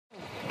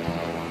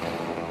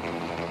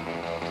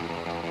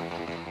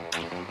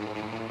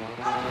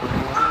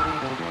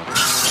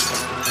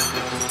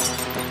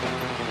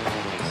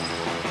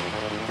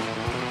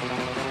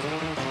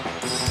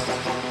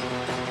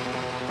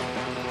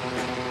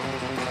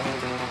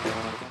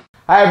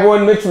Hi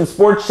everyone, Mitch from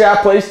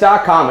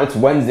SportsChatPlace.com. It's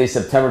Wednesday,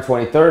 September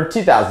 23rd,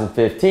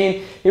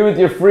 2015. Here with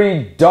your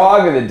free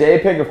dog of the day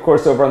pick, of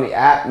course, over on the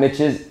app,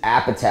 Mitch's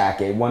App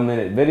Attack, a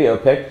 1-minute video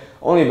pick,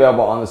 only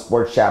available on the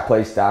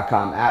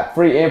SportsChatPlace.com app.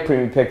 Free and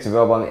premium picks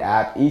available on the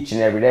app each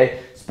and every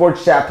day.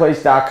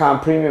 SportsChatPlace.com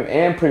Premium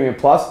and Premium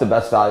Plus, the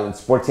best value in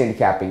sports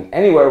handicapping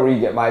anywhere where you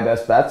get my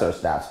best bets or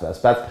staff's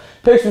best bets.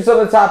 Picks from some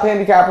of the top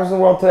handicappers in the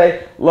world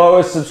today.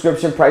 Lowest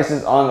subscription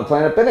prices on the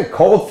planet. Been a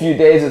cold few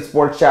days at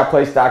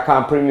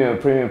SportsChatPlace.com Premium and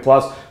Premium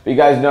Plus, but you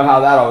guys know how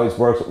that always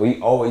works.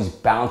 We always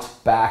bounce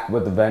back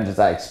with the vengeance.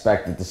 I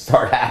expect it to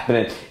start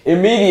happening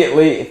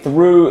immediately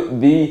through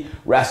the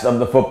rest of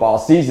the football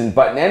season.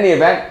 But in any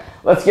event,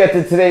 let's get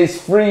to today's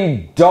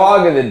free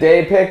dog of the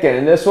day pick, and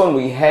in this one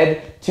we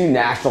head to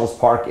Nationals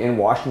Park in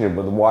Washington,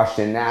 with the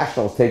Washington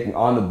Nationals taking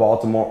on the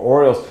Baltimore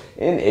Orioles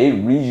in a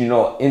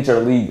regional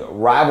interleague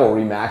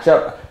rivalry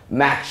matchup.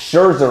 Max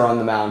Scherzer on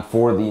the mound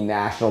for the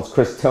Nationals,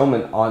 Chris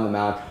Tillman on the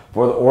mound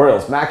for the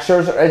Orioles. Max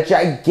Scherzer, a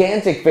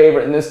gigantic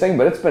favorite in this thing,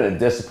 but it's been a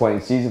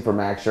disappointing season for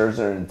Max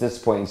Scherzer and a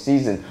disappointing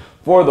season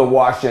for the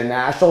Washington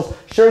Nationals.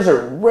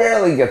 Scherzer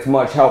rarely gets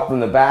much help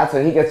from the bats,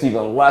 and he gets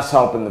even less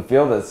help in the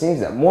field. It seems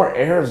that more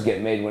errors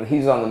get made when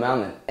he's on the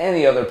mound than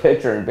any other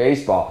pitcher in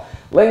baseball.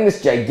 Laying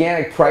this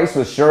gigantic price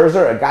with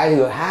Scherzer, a guy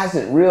who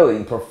hasn't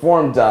really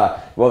performed,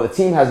 well, the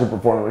team hasn't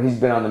performed when he's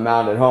been on the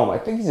mound at home. I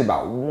think he's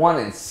about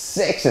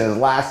 1-6 in his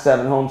last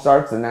 7 home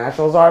starts, the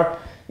Nationals are.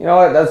 You know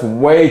what, that's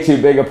way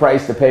too big a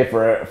price to pay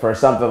for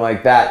something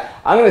like that.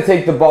 I'm going to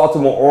take the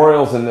Baltimore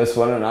Orioles in this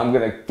one, and I'm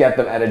going to get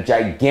them at a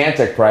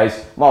gigantic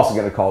price. I'm also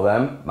going to call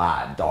them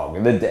my dog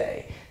of the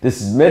day.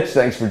 This is Mitch.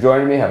 Thanks for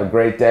joining me. Have a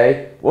great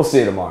day. We'll see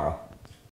you tomorrow.